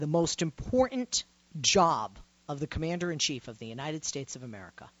the most important job of the Commander-in-Chief of the United States of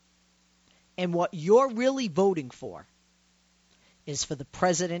America. And what you're really voting for is for the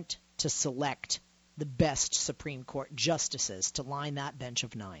President to select the best Supreme Court justices to line that bench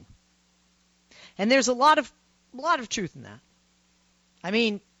of 9. And there's a lot of truth in that. I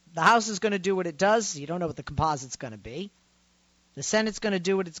mean, the House is going to do what it does. You don't know what the composite's going to be. The Senate's going to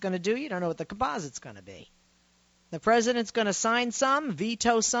do what it's going to do. You don't know what the composite's going to be. The President's going to sign some,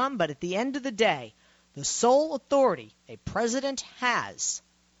 veto some, but at the end of the day, the sole authority a president has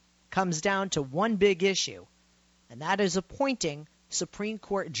comes down to one big issue, and that is appointing Supreme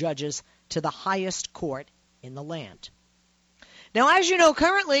Court judges to the highest court in the land. Now, as you know,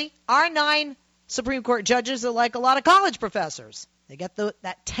 currently, our 9 Supreme Court judges are like a lot of college professors. They get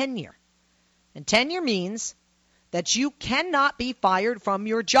that tenure. And tenure means that you cannot be fired from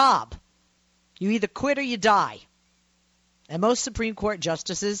your job. You either quit or you die. And most Supreme Court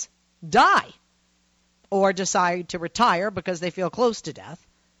justices die or decide to retire because they feel close to death.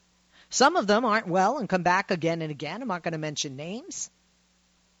 Some of them aren't well and come back again and again. I'm not going to mention names.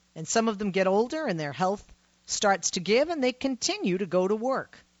 And some of them get older and their health starts to give and they continue to go to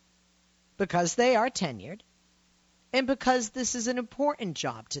work because they are tenured and because this is an important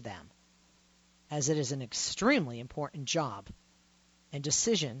job to them, as it is an extremely important job and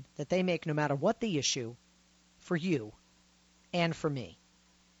decision that they make no matter what the issue for you and for me.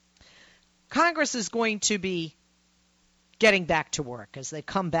 Congress is going to be getting back to work as they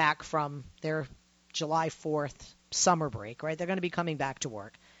come back from their July 4th summer break, right? They're going to be coming back to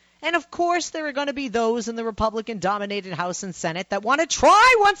work. And, of course, there are going to be those in the Republican-dominated House and Senate that want to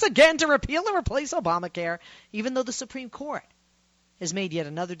try once again to repeal or replace Obamacare, even though the Supreme Court has made yet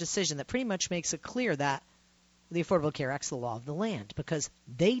another decision that pretty much makes it clear that the Affordable Care Act is the law of the land, because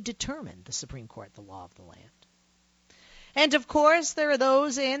they determined, the Supreme Court, the law of the land. And, of course, there are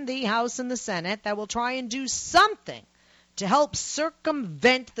those in the House and the Senate that will try and do something to help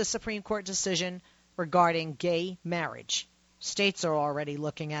circumvent the Supreme Court decision regarding gay marriage. States are already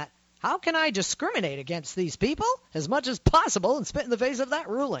looking at, how can I discriminate against these people as much as possible and spit in the face of that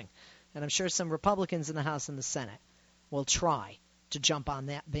ruling? And I'm sure some Republicans in the House and the Senate will try to jump on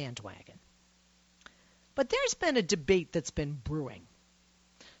that bandwagon. But there's been a debate that's been brewing.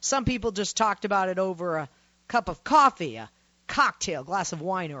 Some people just talked about it over a cup of coffee, a cocktail, glass of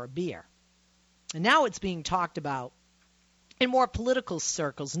wine, or a beer. And now it's being talked about in more political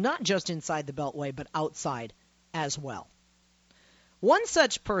circles, not just inside the Beltway, but outside as well. One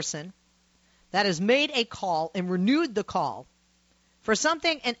such person that has made a call and renewed the call for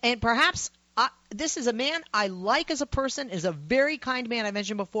something, and perhaps this is a man I like as a person, is a very kind man I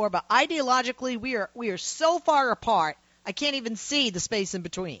mentioned before, but ideologically we are so far apart, I can't even see the space in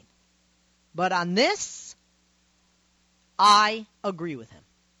between. But on this, I agree with him.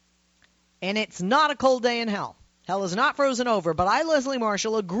 And it's not a cold day in hell. Hell is not frozen over, but I, Leslie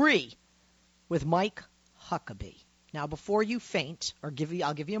Marshall, agree with Mike Huckabee. Now, before you faint, or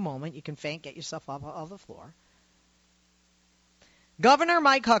I'll give you a moment, you can faint, get yourself up off the floor. Governor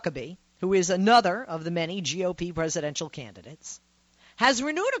Mike Huckabee, who is another of the many GOP presidential candidates, has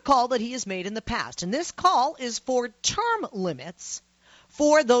renewed a call that he has made in the past. And this call is for term limits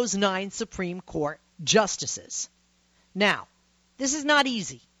for those 9 Supreme Court justices. Now, this is not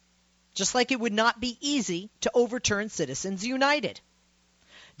easy, just like it would not be easy to overturn Citizens United.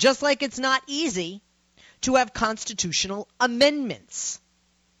 Just like it's not easy to have constitutional amendments.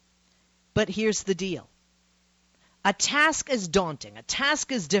 But here's the deal. A task as daunting, a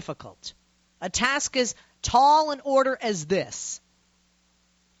task as difficult, a task as tall in order as this,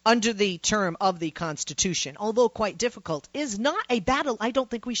 under the term of the Constitution, although quite difficult, is not a battle I don't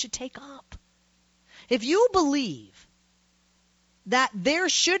think we should take up. If you believe that there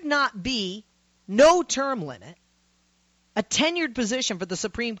should not be no term limit, a tenured position for the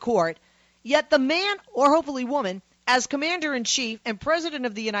Supreme Court, yet the man, or hopefully woman, as Commander-in-Chief and President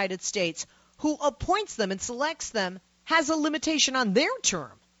of the United States, who appoints them and selects them, has a limitation on their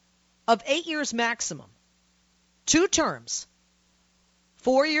term of 8 years maximum. 2 terms,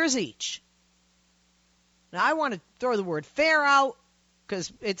 4 years each. Now, I want to throw the word fair out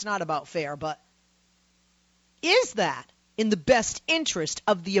because it's not about fair, but is that in the best interest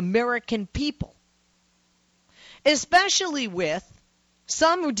of the American people? Especially with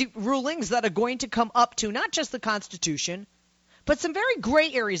some rulings that are going to come up to not just the Constitution, but some very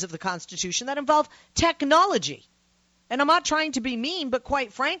gray areas of the Constitution that involve technology. And I'm not trying to be mean, but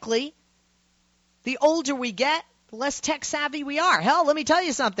quite frankly, the older we get, the less tech savvy we are. Hell, let me tell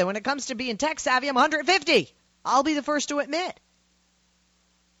you something. When it comes to being tech savvy, I'm 150. I'll be the first to admit.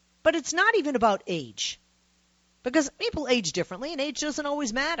 But it's not even about age. Because people age differently, and age doesn't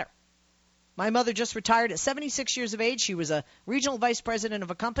always matter. My mother just retired at 76 years of age. She was a regional vice president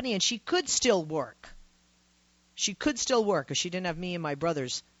of a company, and she could still work. She could still work if she didn't have me and my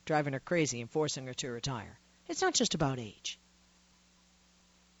brothers driving her crazy and forcing her to retire. It's not just about age.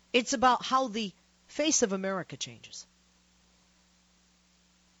 It's about how the face of America changes.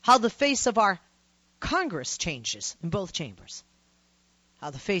 How the face of our Congress changes in both chambers.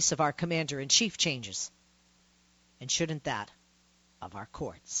 How the face of our commander-in-chief changes. And shouldn't that of our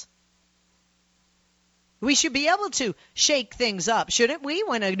courts? We should be able to shake things up, shouldn't we,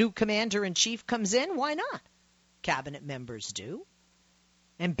 when a new commander-in-chief comes in? Why not? Cabinet members do.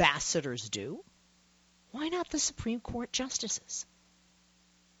 Ambassadors do. Why not the Supreme Court justices?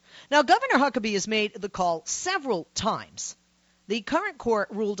 Now, Governor Huckabee has made the call several times. The current court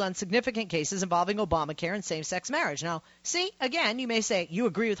ruled on significant cases involving Obamacare and same-sex marriage. Now, see, again, you may say, you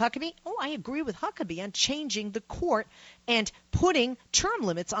agree with Huckabee? Oh, I agree with Huckabee on changing the court and putting term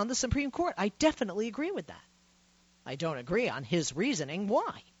limits on the Supreme Court. I definitely agree with that. I don't agree on his reasoning.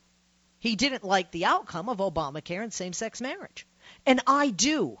 Why? He didn't like the outcome of Obamacare and same-sex marriage. And I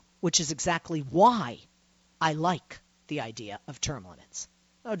do, which is exactly why I like the idea of term limits.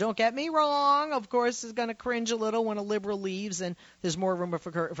 Oh, don't get me wrong. Of course, is going to cringe a little when a liberal leaves and there's more room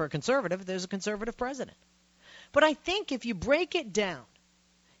for a conservative. There's a conservative president. But I think if you break it down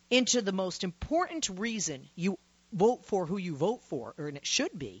into the most important reason you vote for who you vote for, and it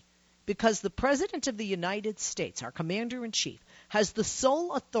should be, because the President of the United States, our Commander-in-Chief, has the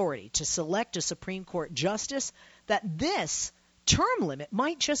sole authority to select a Supreme Court justice, that this term limit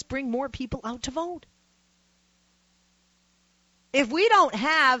might just bring more people out to vote. If we don't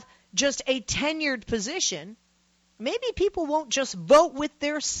have just a tenured position, maybe people won't just vote with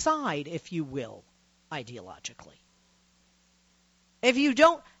their side, if you will, ideologically. If you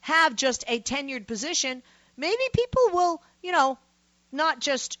don't have just a tenured position, maybe people will, not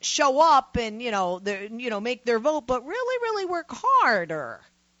just show up and, make their vote, but really, really work harder.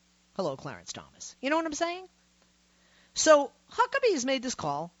 Hello, Clarence Thomas. You know what I'm saying? So Huckabee has made this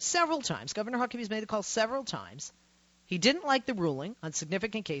call several times. Governor Huckabee has made the call several times. He didn't like the ruling on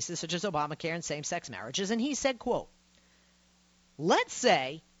significant cases such as Obamacare and same-sex marriages, and he said, quote, let's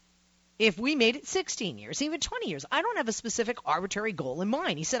say if we made it 16 years, even 20 years, I don't have a specific arbitrary goal in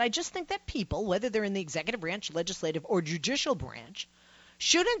mind. He said, I just think that people, whether they're in the executive branch, legislative, or judicial branch,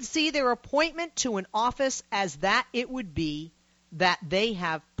 shouldn't see their appointment to an office as that it would be that they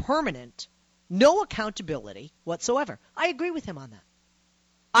have permanent, no accountability whatsoever. I agree with him on that.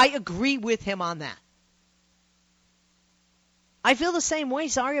 I agree with him on that. I feel the same way.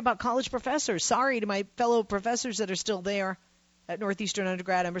 Sorry about college professors. Sorry to my fellow professors that are still there at Northeastern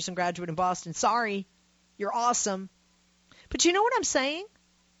Undergrad, Emerson Graduate in Boston. Sorry. You're awesome. But you know what I'm saying?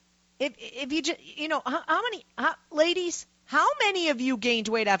 If you just, ladies, how many of you gained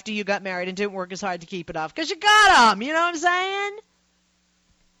weight after you got married and didn't work as hard to keep it off? Because you got them. You know what I'm saying?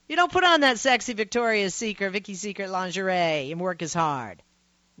 You don't put on that sexy Victoria's Secret, Vicky's Secret lingerie and work as hard.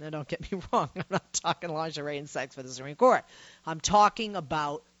 Now, don't get me wrong. I'm not talking lingerie and sex for the Supreme Court. I'm talking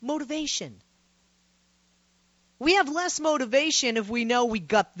about motivation. We have less motivation if we know we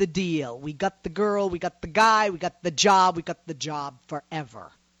got the deal. We got the girl, we got the guy, we got the job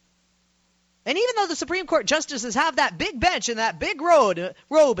forever. And even though the Supreme Court justices have that big bench and that big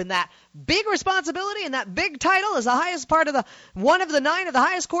robe and that big responsibility and that big title as the highest part of one of the 9 of the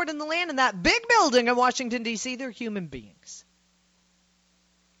highest court in the land and that big building in Washington, D.C., they're human beings.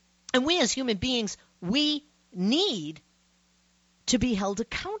 And we as human beings, we need to be held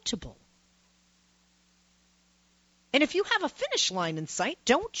accountable. And if you have a finish line in sight,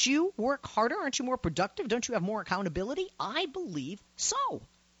 don't you work harder? Aren't you more productive? Don't you have more accountability? I believe so.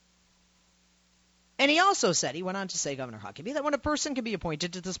 And he also said, he went on to say, Governor Huckabee, that when a person can be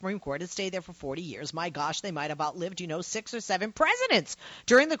appointed to the Supreme Court and stay there for 40 years, my gosh, they might have outlived, 6 or 7 presidents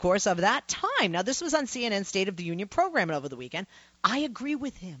during the course of that time. Now, this was on CNN's State of the Union program over the weekend. I agree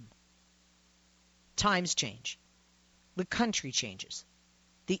with him. Times change. The country changes.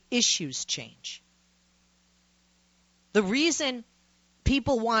 The issues change. The reason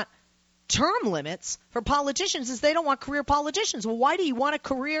people want term limits for politicians is they don't want career politicians. Well, why do you want a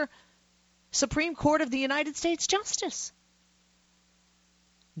career Supreme Court of the United States justice?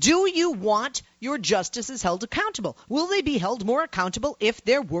 Do you want your justices held accountable? Will they be held more accountable if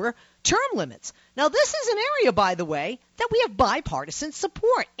there were term limits? Now, this is an area, by the way, that we have bipartisan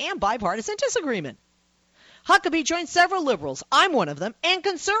support and bipartisan disagreement. Huckabee joined several liberals, I'm one of them, and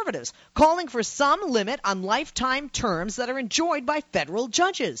conservatives, calling for some limit on lifetime terms that are enjoyed by federal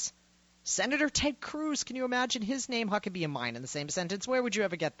judges. Senator Ted Cruz, can you imagine his name, Huckabee, and mine in the same sentence? Where would you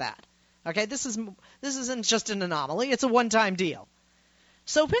ever get that? Okay, this isn't just an anomaly. It's a one-time deal.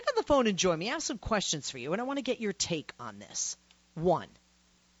 So pick up the phone and join me. I have some questions for you, and I want to get your take on this. 1,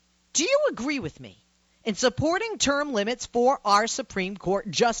 do you agree with me in supporting term limits for our Supreme Court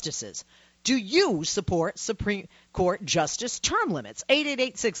justices? Do you support Supreme Court justice term limits?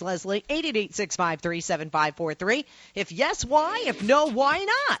 888-6-LESLIE, 888-653-7543. If yes, why? If no, why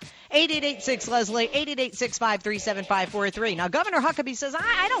not? 888-6-LESLIE, 888-653-7543. Now, Governor Huckabee says,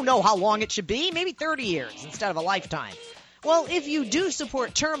 I don't know how long it should be, maybe 30 years instead of a lifetime. Well, if you do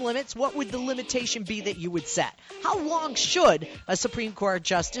support term limits, what would the limitation be that you would set? How long should a Supreme Court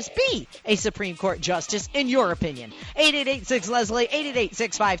justice be a Supreme Court justice, in your opinion? 888-6-LESLIE,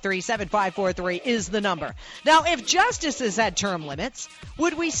 888-653-7543 is the number. Now, if justices had term limits,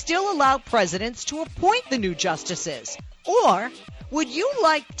 would we still allow presidents to appoint the new justices? Or would you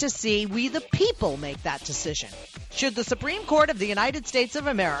like to see we the people make that decision? Should the Supreme Court of the United States of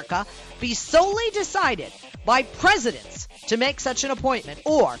America be solely decided by presidents to make such an appointment?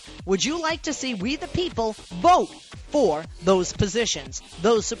 Or would you like to see we the people vote for those positions,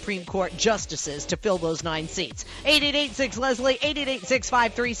 those Supreme Court justices to fill those 9 seats? 888-6-LESLIE,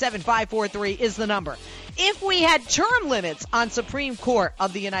 888-653-7543 is the number. If we had term limits on Supreme Court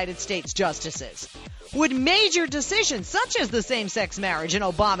of the United States justices, would major decisions such as the same-sex marriage and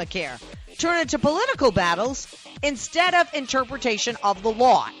Obamacare turn into political battles instead of interpretation of the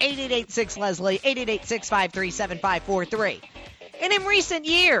law? 888-6-LESLIE, 888-653-7543. And in recent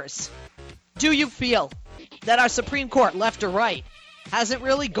years, do you feel that our Supreme Court, left or right, hasn't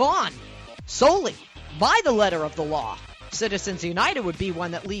really gone solely by the letter of the law? Citizens United would be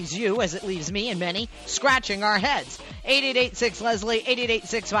one that leaves you, as it leaves me and many, scratching our heads. 888-6-LESLIE,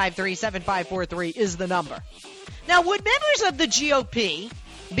 888-653-7543 is the number. Now, would members of the GOP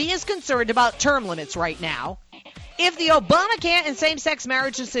be as concerned about term limits right now if the Obamacare and same-sex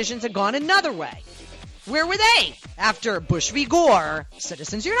marriage decisions had gone another way? Where were they after Bush v. Gore,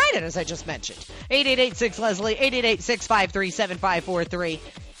 Citizens United, as I just mentioned? 888-6-LESLIE, 888-653-7543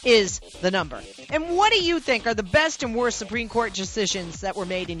 is the number. And what do you think are the best and worst Supreme Court decisions that were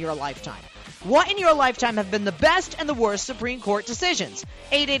made in your lifetime? What in your lifetime have been the best and the worst Supreme Court decisions?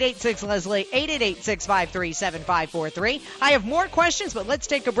 888-6-LESLIE, 888-653-7543. I have more questions, but let's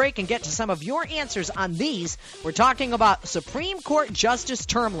take a break and get to some of your answers on these. We're talking about Supreme Court justice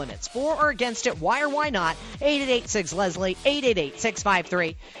term limits. For or against it, why or why not? 888-6-LESLIE,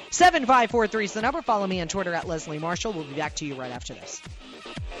 888-653-7543 is the number. Follow me on Twitter at Leslie Marshall. We'll be back to you right after this.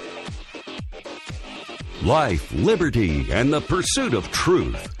 Life, liberty, and the pursuit of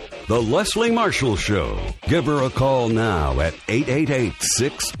truth. The Leslie Marshall Show. Give her a call now at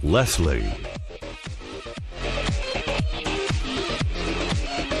 888-6-LESLIE.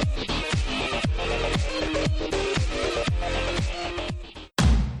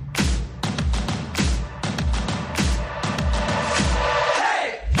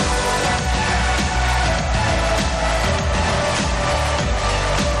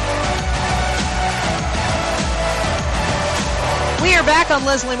 Back on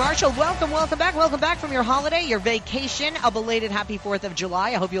Leslie Marshall. Welcome back from your holiday, your vacation. A belated happy 4th of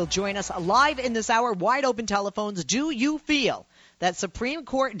July. I hope you'll join us live in this hour. Wide open telephones. Do you feel that Supreme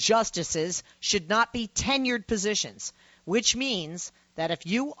Court justices should not be tenured positions? Which means that if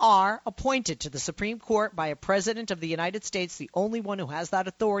you are appointed to the Supreme Court by a president of the United States, the only one who has that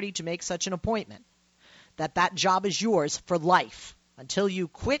authority to make such an appointment, that job is yours for life until you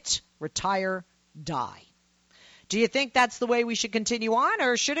quit, retire, die. Do you think that's the way we should continue on,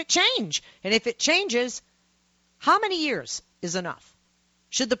 or should it change? And if it changes, how many years is enough?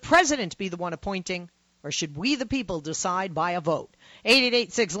 Should the president be the one appointing, or should we the people decide by a vote?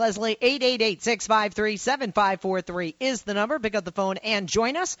 888-6-LESLIE, 888-653-7543 is the number. Pick up the phone and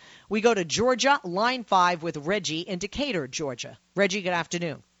join us. We go to Georgia, line 5 with Reggie in Decatur, Georgia. Reggie, good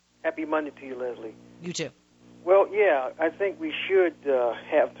afternoon. Happy Monday to you, Leslie. You too. Well, yeah, I think we should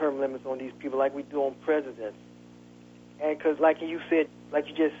have term limits on these people like we do on presidents. And because, like you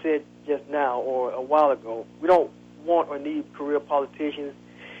just said just now or a while ago, we don't want or need career politicians,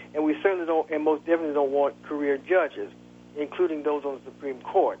 and we certainly don't, and most definitely don't want career judges, including those on the Supreme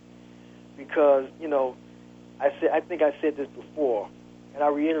Court. Because, I think I said this before, and I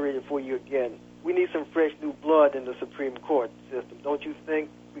reiterate it for you again. We need some fresh new blood in the Supreme Court system, don't you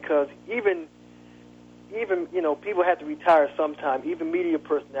think? Because even people have to retire sometime, even media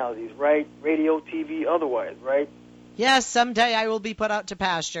personalities, right? Radio, TV, otherwise, right? Yes, someday I will be put out to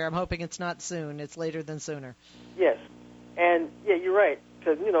pasture. I'm hoping it's not soon. It's later than sooner. Yes, and yeah, you're right.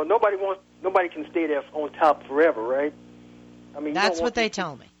 Because nobody can stay there on top forever, right? I mean, that's what they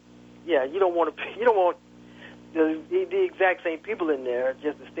tell me. Yeah, you don't want the exact same people in there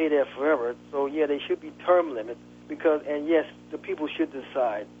just to stay there forever. So, yeah, they should be term limits because, and yes, the people should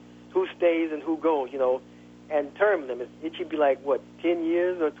decide who stays and who goes, and term limits. It should be like, 10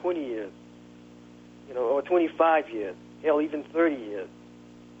 years or 20 years, or 25 years, hell, even 30 years,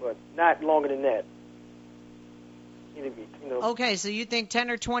 but not longer than that. Okay, so you think 10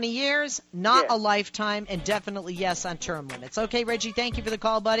 or 20 years, not Yeah. a lifetime, and definitely yes on term limits. Okay, Reggie, thank you for the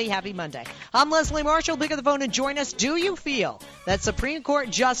call, buddy. Happy Monday. I'm Leslie Marshall. Pick up the phone and join us. Do you feel that Supreme Court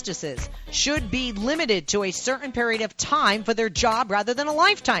justices should be limited to a certain period of time for their job rather than a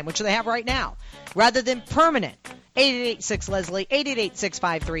lifetime, which they have right now, rather than permanent? 888-6-LESLIE,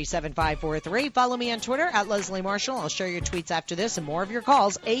 888-653-7543. Follow me on Twitter at Leslie Marshall. I'll share your tweets after this and more of your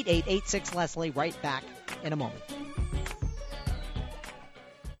calls. 888-6-LESLIE. Right back in a moment.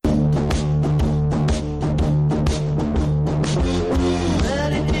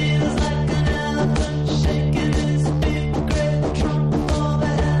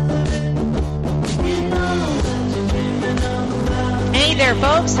 Hey there,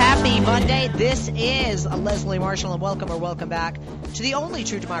 folks. Happy Monday. This is Leslie Marshall, and welcome back to the only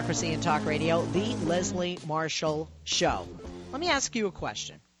true democracy in talk radio, the Leslie Marshall Show. Let me ask you a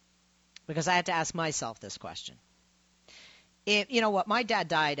question, because I had to ask myself this question. You know what? My dad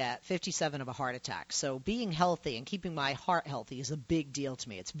died at 57 of a heart attack, so being healthy and keeping my heart healthy is a big deal to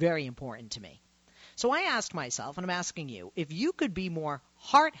me. It's very important to me. So I asked myself, and I'm asking you, if you could be more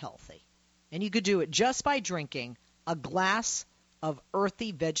heart healthy, and you could do it just by drinking a glass of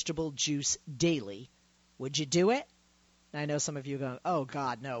earthy vegetable juice daily, would you do it? I know some of you go, oh,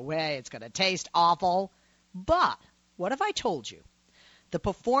 God, no way. It's going to taste awful. But what if I told you the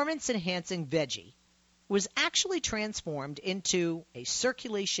performance-enhancing veggie was actually transformed into a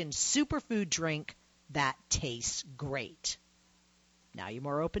circulation superfood drink that tastes great? Now you're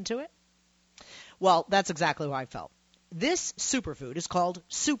more open to it? Well, that's exactly how I felt. This superfood is called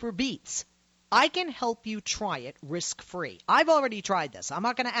Super Beets. I can help you try it risk-free. I've already tried this. I'm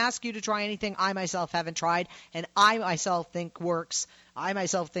not going to ask you to try anything I myself haven't tried, and I myself think works. I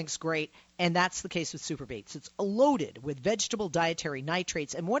myself think's great, and that's the case with Super Beets. It's loaded with vegetable dietary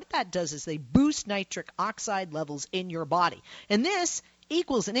nitrates, and what that does is they boost nitric oxide levels in your body. And this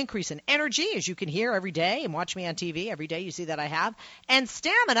equals an increase in energy, as you can hear every day and watch me on TV every day. You see that I have. And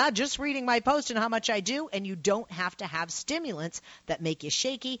stamina, just reading my post and how much I do, and you don't have to have stimulants that make you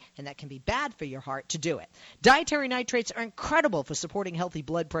shaky and that can be bad for your heart to do it. Dietary nitrates are incredible for supporting healthy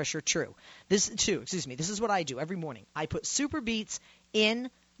blood pressure, This is what I do every morning. I put Super Beets in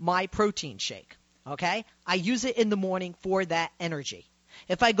my protein shake, okay? I use it in the morning for that energy.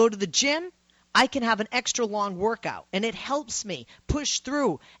 If I go to the gym, I can have an extra long workout, and it helps me push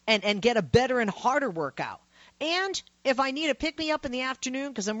through and get a better and harder workout. And if I need a pick-me-up in the afternoon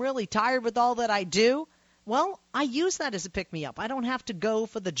because I'm really tired with all that I do, well, I use that as a pick-me-up. I don't have to go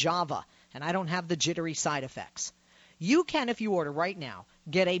for the Java, and I don't have the jittery side effects. You can, if you order right now,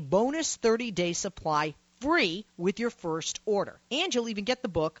 get a bonus 30-day supply free with your first order. And you'll even get the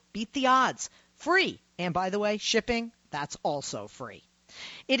book, Beat the Odds, free. And by the way, shipping, that's also free.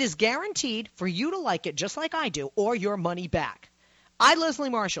 It is guaranteed for you to like it just like I do, or your money back. I, Leslie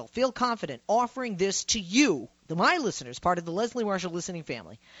Marshall, feel confident offering this to you, my listeners, part of the Leslie Marshall listening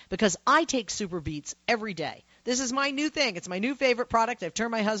family, because I take Super Beets every day. This is my new thing. It's my new favorite product. I've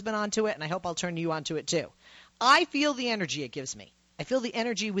turned my husband onto it, and I hope I'll turn you onto it too. I feel the energy it gives me. I feel the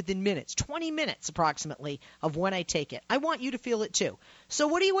energy within minutes, 20 minutes approximately, of when I take it. I want you to feel it too. So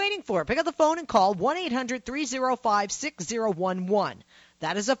what are you waiting for? Pick up the phone and call 1-800-305-6011.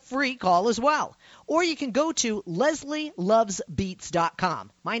 That is a free call as well. Or you can go to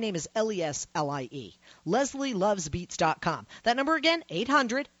LeslieLovesBeats.com. My name is Leslie. LeslieLovesBeats.com. That number again,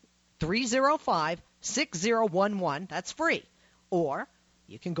 800-305-6011. That's free. Or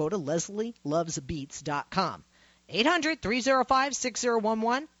you can go to LeslieLovesBeats.com.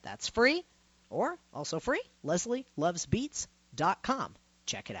 800-305-6011. That's free. Or also free, LeslieLovesBeats.com.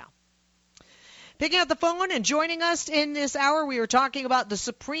 Check it out. Picking up the phone and joining us in this hour, we are talking about the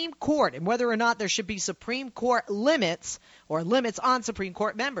Supreme Court and whether or not there should be Supreme Court limits or limits on Supreme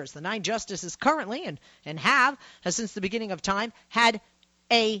Court members. The 9 justices currently has since the beginning of time had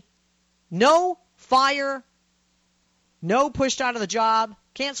a no fire, no pushed out of the job,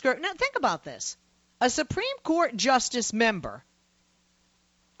 can't skirt. Now think about this. A Supreme Court justice member,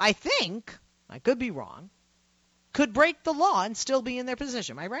 I think, I could be wrong, could break the law and still be in their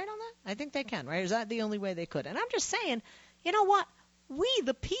position. Am I right on that? I think they can, right? Is that the only way they could? And I'm just saying, you know what? We,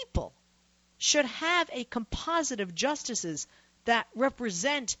 the people, should have a composite of justices that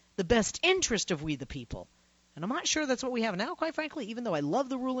represent the best interest of we, the people. And I'm not sure that's what we have now, quite frankly, even though I love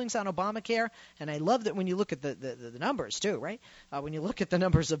the rulings on Obamacare, and I love that when you look at the numbers, too, right? When you look at the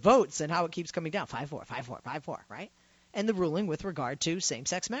numbers of votes and how it keeps coming down, 5-4, 5-4, 5-4, right? And the ruling with regard to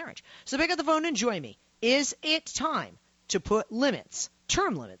same-sex marriage. So pick up the phone and join me. Is it time to put limits,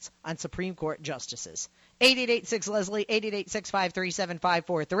 term limits, on Supreme Court justices? 888-6-LESLIE,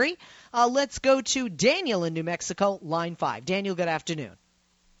 888-653-7543. Let's go to Daniel in New Mexico, line 5. Daniel, good afternoon.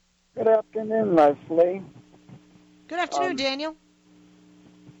 Good afternoon, Leslie. Good afternoon, Daniel.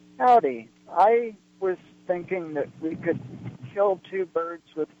 Howdy. I was thinking that we could kill two birds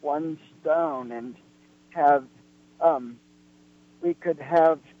with one stone and have we could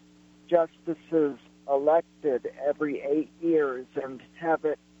have justices elected every 8 years and have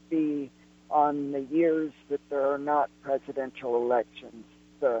it be on the years that there are not presidential elections.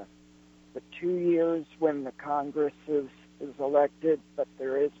 The 2 years when the Congress is elected, but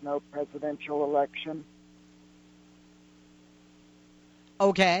there is no presidential election.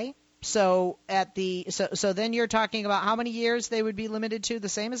 Okay. So so then you're talking about how many years they would be limited to, the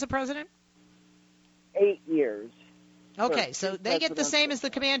same as the president? 8 years. Okay, so they get the same as the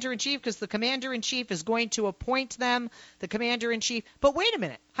commander-in-chief because the commander-in-chief is going to appoint them, the commander-in-chief. But wait a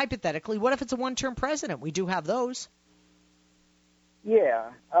minute. Hypothetically, what if it's a one-term president? We do have those.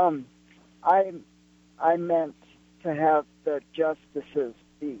 Yeah. I meant to have the justices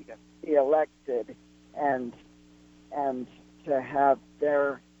be elected and to have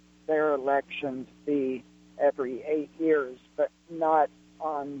their elections be every 8 years, but not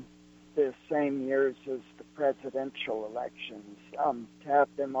on the same years as the presidential elections, to have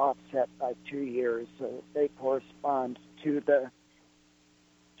them offset by 2 years so that they correspond to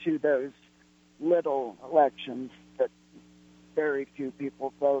those little elections that very few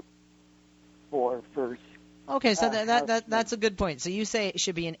people vote for first. Okay, so that's a good point. So you say it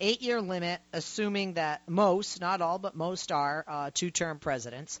should be an 8-year limit, assuming that most, not all, but most are two-term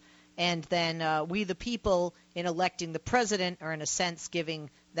presidents. And then we, the people, in electing the president, are in a sense giving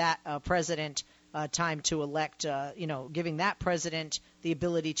that president time to elect, giving that president the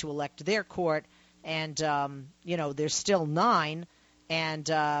ability to elect their court. And, there's still 9. And,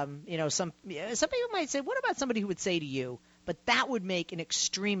 some people might say, what about somebody who would say to you, but that would make an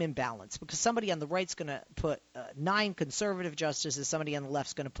extreme imbalance because somebody on the right's going to put 9 conservative justices, somebody on the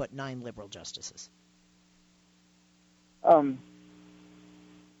left's going to put 9 liberal justices.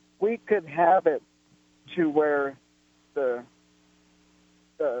 We could have it to where the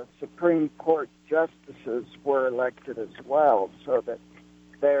Supreme Court justices were elected as well, so that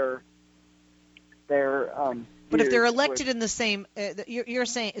they're but if they're elected in the same, you're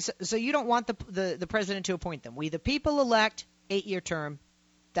saying so you don't want the president to appoint them. We the people elect, 8-year term.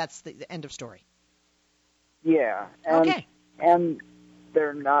 That's the end of story. Yeah. Okay. And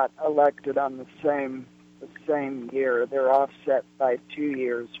they're not elected on the same year. They're offset by 2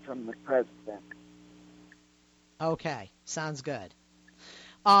 years from the president. Okay, sounds good.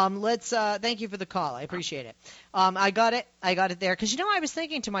 Let's thank you for the call. I appreciate it. I got it there because I was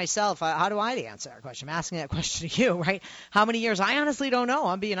thinking to myself, how do I answer that question? I'm asking that question to you, right? How many years? I honestly don't know.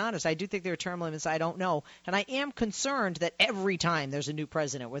 I'm being honest. I do think there are term limits. I don't know, and I am concerned that every time there's a new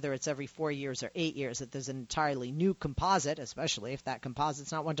president, whether it's every 4 years or 8 years, that there's an entirely new composite, especially if that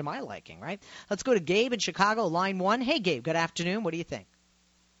composite's not one to my liking, right? Let's go to Gabe in Chicago, line 1. Hey, Gabe. Good afternoon. What do you think?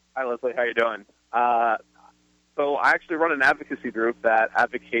 Hi, Leslie. How you doing? So I actually run an advocacy group that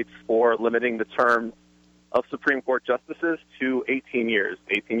advocates for limiting the term of Supreme Court justices to 18 years.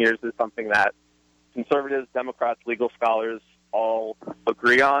 18 years is something that conservatives, Democrats, legal scholars all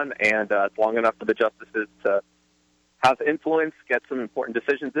agree on, and it's long enough for the justices to have influence, get some important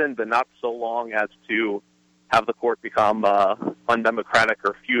decisions in, but not so long as to have the court become undemocratic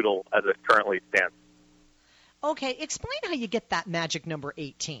or feudal as it currently stands. Okay, explain how you get that magic number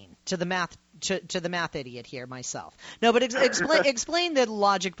 18 to the math idiot here myself. No, but explain the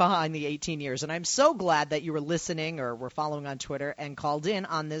logic behind the 18 years. And I'm so glad that you were listening or were following on Twitter and called in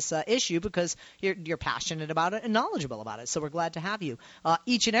on this issue because you're passionate about it and knowledgeable about it. So we're glad to have you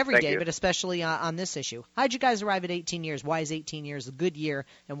each and every day, but especially on this issue. How did you guys arrive at 18 years? Why is 18 years a good year,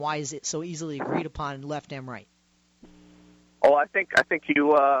 and why is it so easily agreed upon left and right? Oh, I think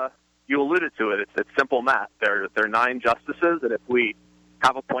you alluded to it. It's simple math. There are 9 justices, and if we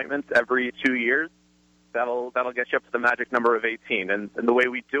have appointments every 2 years, that'll get you up to the magic number of 18. And the way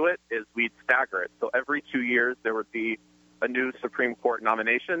we do it is we'd stagger it. So every 2 years there would be a new Supreme Court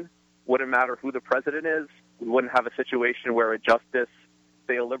nomination. Wouldn't matter who the president is. We wouldn't have a situation where a justice,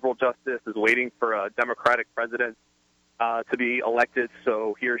 say a liberal justice, is waiting for a Democratic president to be elected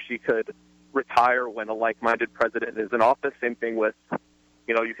so he or she could retire when a like-minded president is in office. Same thing with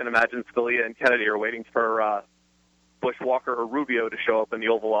You can imagine Scalia and Kennedy are waiting for Bush, Walker, or Rubio to show up in the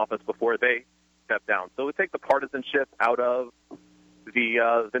Oval Office before they step down. So it would take the partisanship out of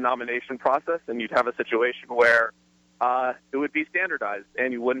the nomination process, and you'd have a situation where it would be standardized,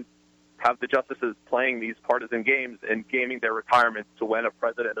 and you wouldn't have the justices playing these partisan games and gaming their retirements to when a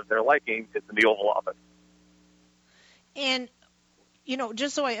president of their liking is in the Oval Office. And,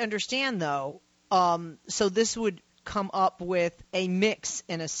 just so I understand, though, so this would come up with a mix,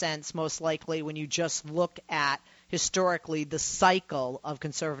 in a sense, most likely, when you just look at, historically, the cycle of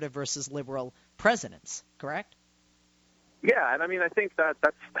conservative versus liberal presidents, correct? Yeah, and I think that's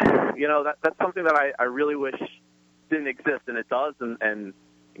something that I really wish didn't exist, and it does, and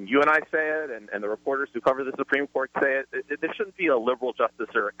you and I say it, and the reporters who cover the Supreme Court say it. There shouldn't be a liberal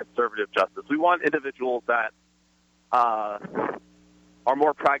justice or a conservative justice. We want individuals that are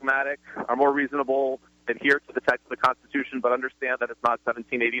more pragmatic, are more reasonable, adhere to the text of the Constitution, but understand that it's not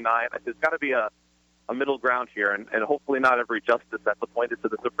 1789. There's got to be a middle ground here, and hopefully not every justice that's appointed to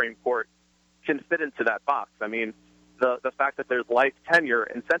the Supreme Court can fit into that box. The fact that there's life tenure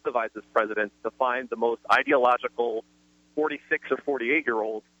incentivizes presidents to find the most ideological 46 or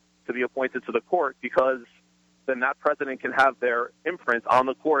 48-year-olds to be appointed to the court, because then that president can have their imprint on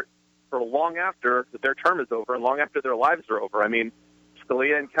the court for long after their term is over and long after their lives are over.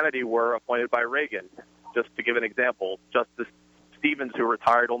 Scalia and Kennedy were appointed by Reagan, just to give an example. Justice Stevens, who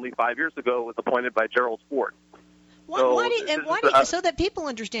retired only 5 years ago, was appointed by Gerald Ford. So that people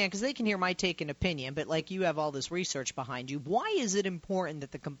understand, because they can hear my take and opinion, but you have all this research behind you. Why is it important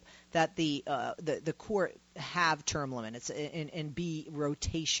that the court have term limits and be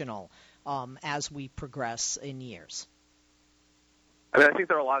rotational as we progress in years? I think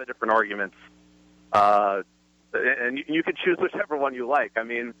there are a lot of different arguments, and you can choose whichever one you like. I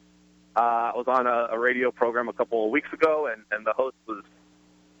was on a radio program a couple of weeks ago, and the host was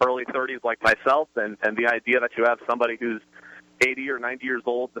early 30s like myself, and the idea that you have somebody who's 80 or 90 years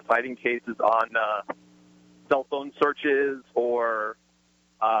old deciding cases on cell phone searches or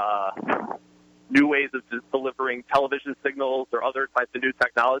new ways of delivering television signals or other types of new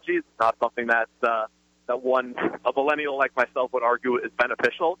technologies is not something that a millennial like myself would argue is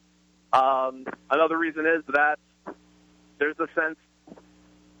beneficial. Another reason is that there's a sense,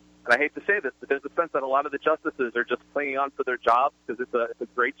 and I hate to say this, but there's a sense that a lot of the justices are just clinging on to their jobs because it's a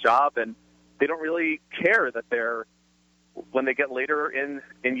great job, and they don't really care that when they get later in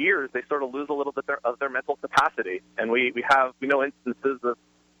years, they sort of lose a little bit of their mental capacity. And we know instances of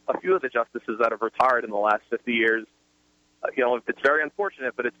a few of the justices that have retired in the last 50 years. It's very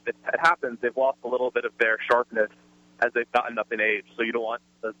unfortunate, but it happens. They've lost a little bit of their sharpness as they've gotten up in age. So you don't want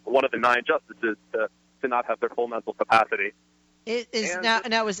one of the 9 justices to not have their full mental capacity.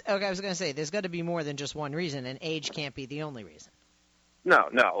 I was going to say, there's got to be more than just one reason, and age can't be the only reason. No,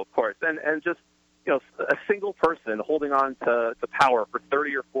 of course. And just, a single person holding on to power for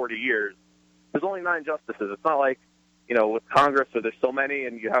 30 or 40 years, there's only 9 justices. It's not like, with Congress where there's so many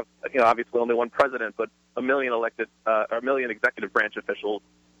and you have, obviously only one president, but a million executive branch officials.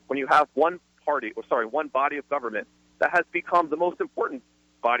 When you have one body of government that has become the most important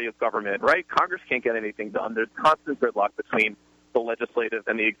body of government, right? Congress can't get anything done. There's constant gridlock between the legislative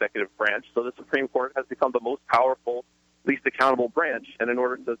and the executive branch. So the Supreme Court has become the most powerful, least accountable branch. And in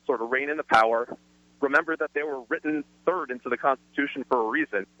order to sort of rein in the power, remember that they were written third into the Constitution for a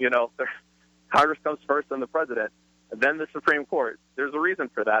reason. Congress comes first, then the president, and then the Supreme Court. There's a reason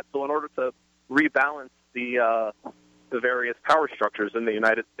for that. So in order to rebalance the various power structures in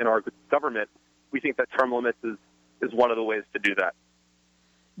our government, we think that term limits is one of the ways to do that.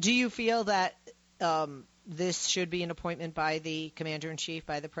 Do you feel that this should be an appointment by the Commander-in-Chief,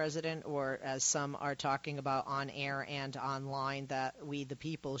 by the President, or as some are talking about on air and online, that we, the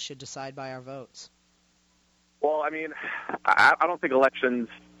people, should decide by our votes? Well, I don't think elections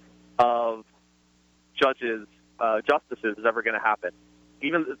of justices is ever going to happen.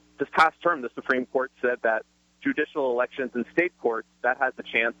 Even this past term, the Supreme Court said that judicial elections in state courts, that has a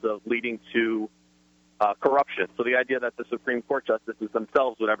chance of leading to corruption. So the idea that the Supreme Court justices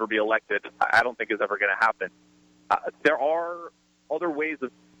themselves would ever be elected, I don't think is ever going to happen. There are other ways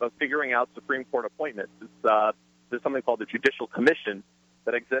of figuring out Supreme Court appointments. There's something called the Judicial Commission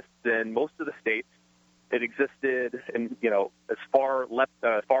that exists in most of the states. It existed in, as far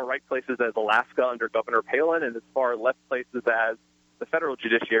right places as Alaska under Governor Palin, and as far left places as the federal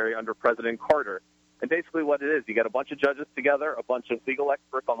judiciary under President Carter. And basically what it is, you get a bunch of judges together, a bunch of legal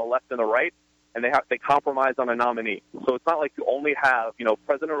experts on the left and the right, and they compromise on a nominee. So it's not like you only have,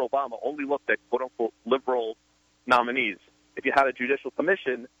 President Obama only looked at quote-unquote liberal nominees. If you had a judicial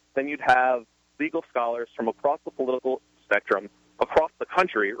commission, then you'd have legal scholars from across the political spectrum across the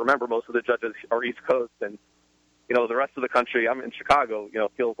country. Remember, most of the judges are East Coast, and the rest of the country. I'm in Chicago.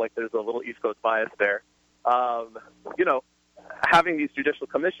 Feels like there's a little East Coast bias there. Having these judicial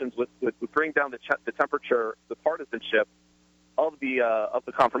commissions would bring down the temperature, the partisanship of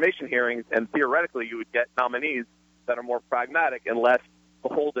the confirmation hearings, and theoretically, you would get nominees that are more pragmatic and less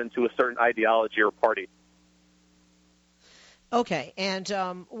beholden to a certain ideology or party. Okay, and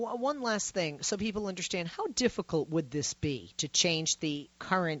one last thing, so people understand, how difficult would this be to change the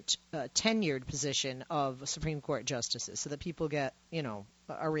current tenured position of Supreme Court justices so that people get,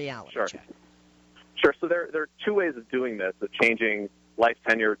 a reality check? Sure. So there are two ways of doing this, of changing life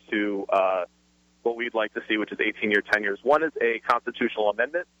tenure to what we'd like to see, which is 18-year tenures. One is a constitutional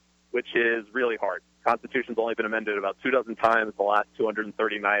amendment, which is really hard. The Constitution's only been amended about 24 times in the last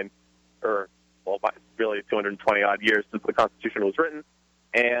 239 really 220-odd years since the Constitution was written,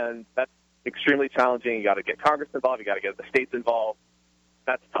 and that's extremely challenging. You got to get Congress involved. You got to get the states involved.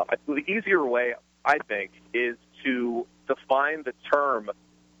 That's tough. The easier way, I think, is to define the term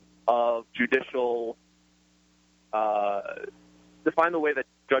of judicial, define the way that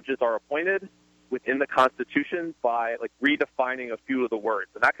judges are appointed within the Constitution by redefining a few of the words,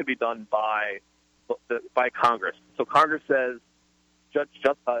 and that could be done by Congress. So Congress says,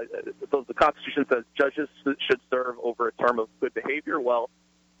 the Constitution says judges should serve over a term of good behavior. Well,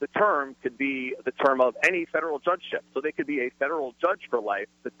 the term could be the term of any federal judgeship. So they could be a federal judge for life,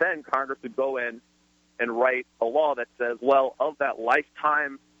 but then Congress would go in and write a law that says, well, of that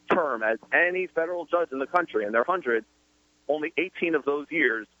lifetime term as any federal judge in the country, and there are hundreds, only 18 of those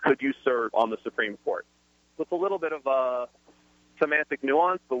years could you serve on the Supreme Court. So it's a little bit of a semantic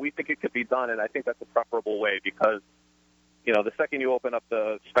nuance, but we think it could be done, and I think that's a preferable way because the second you open up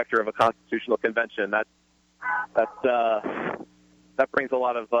the specter of a constitutional convention, that brings a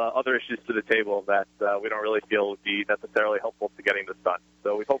lot of other issues to the table that we don't really feel would be necessarily helpful to getting this done.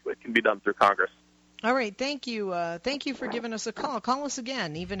 So we hope it can be done through Congress. All right, thank you. Thank you for giving us a call. Call us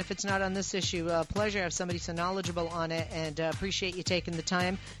again, even if it's not on this issue. Pleasure to have somebody so knowledgeable on it, and appreciate you taking the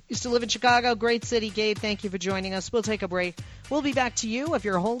time. Used to live in Chicago, great city. Gabe, thank you for joining us. We'll take a break. We'll be back to you if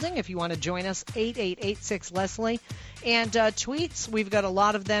you're holding, if you want to join us, 8886-LESLIE. And tweets, we've got a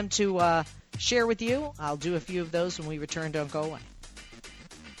lot of them to share with you. I'll do a few of those when we return. Don't go away.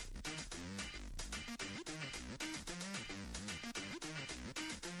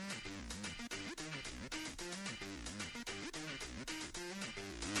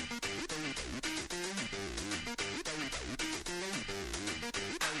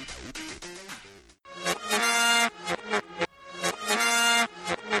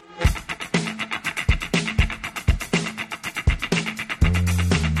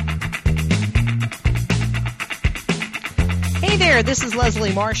 This is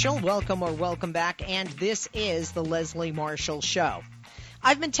Leslie Marshall. Welcome back, and this is the Leslie Marshall Show.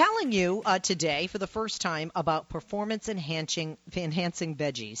 I've been telling you today for the first time about performance-enhancing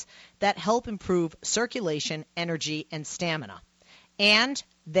veggies that help improve circulation, energy, and stamina. And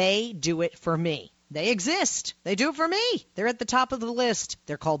they do it for me. They exist. They do it for me. They're at the top of the list.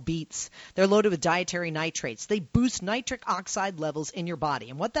 They're called beets. They're loaded with dietary nitrates. They boost nitric oxide levels in your body.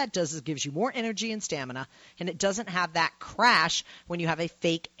 And what that does is gives you more energy and stamina, and it doesn't have that crash when you have a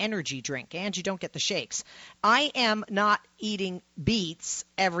fake energy drink, and you don't get the shakes. I am not eating beets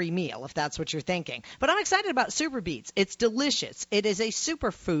every meal, if that's what you're thinking. But I'm excited about Super Beets. It's delicious. It is a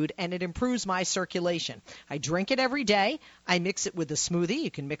superfood, and it improves my circulation. I drink it every day. I mix it with a smoothie. You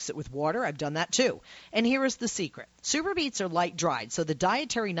can mix it with water. I've done that too. And here is the secret. Super Beets are light dried, so the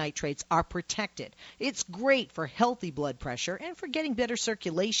dietary nitrates are protected. It's great for healthy blood pressure and for getting better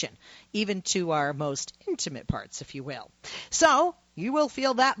circulation, even to our most intimate parts, if you will. So you will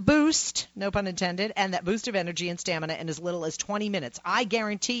feel that boost, no pun intended, and that boost of energy and stamina in as little as 20 minutes. I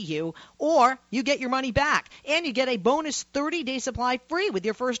guarantee you, or you get your money back, and you get a bonus 30-day supply free with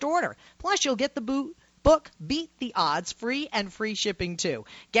your first order. Plus, you'll get the book Beat the Odds, free and free shipping too.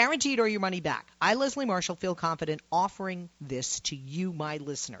 Guaranteed or your money back. I, Leslie Marshall, feel confident offering this to you, my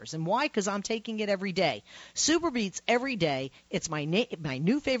listeners. And why? Because I'm taking it every day. Super Beets every day. It's my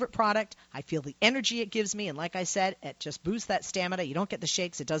new favorite product. I feel the energy it gives me. And like I said, it just boosts that stamina. You don't get the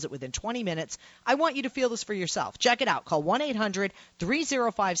shakes. It does it within 20 minutes. I want you to feel this for yourself. Check it out. Call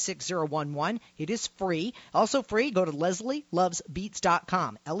 1-800-305-6011. It is free. Also free, go to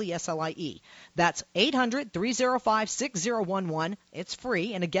leslielovesbeets.com. Leslie. That's 800-305-6011. It's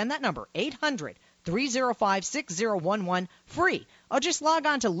free. And again, that number, 800-305-6011, free. Or just log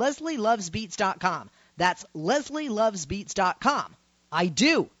on to leslielovesbeets.com. That's leslielovesbeets.com. I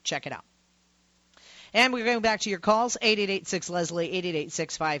do. Check it out. And we're going back to your calls. 888-6-LESLIE,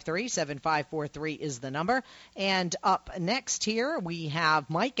 888-653-7543 is the number. And up next here, we have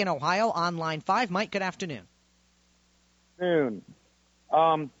Mike in Ohio on line 5. Mike, good afternoon.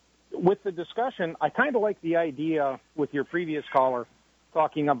 With the discussion, I kind of like the idea with your previous caller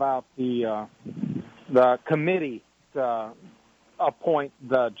talking about the committee to appoint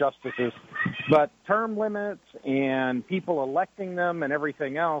the justices, but term limits and people electing them and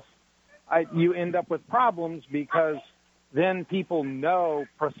everything else, you end up with problems because then people know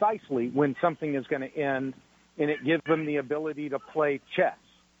precisely when something is going to end, and it gives them the ability to play chess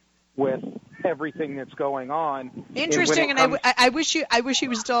with everything that's going on. Interesting, and I wish he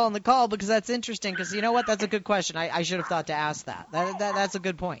was still on the call, because that's interesting, because you know what? That's a good question. I should have thought to ask that. That's a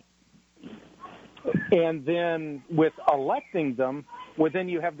good point. And then with electing them, well, then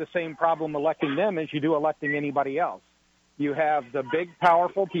you have the same problem electing them as you do electing anybody else. You have the big,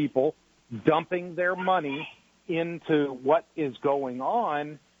 powerful people dumping their money into what is going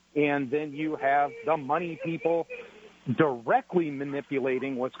on, and then you have the money people directly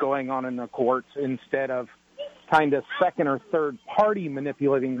manipulating what's going on in the courts instead of kind of second or third party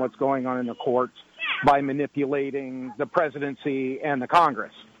manipulating what's going on in the courts by manipulating the presidency and the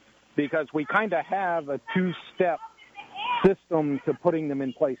Congress. Because we kind of have a two-step system to putting them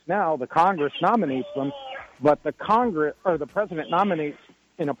in place now. The Congress nominates them, but the president nominates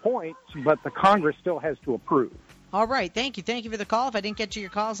and appoints, but the Congress still has to approve. All right. Thank you. Thank you for the call. If I didn't get to your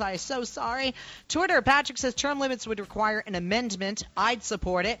calls, I am so sorry. Twitter, Patrick says term limits would require an amendment. I'd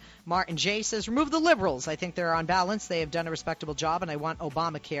support it. Martin J. says remove the liberals. I think they're on balance. They have done a respectable job, and I want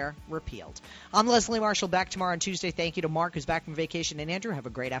Obamacare repealed. I'm Leslie Marshall, back tomorrow on Tuesday. Thank you to Mark, who's back from vacation, and Andrew. Have a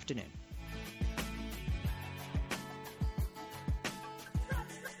great afternoon.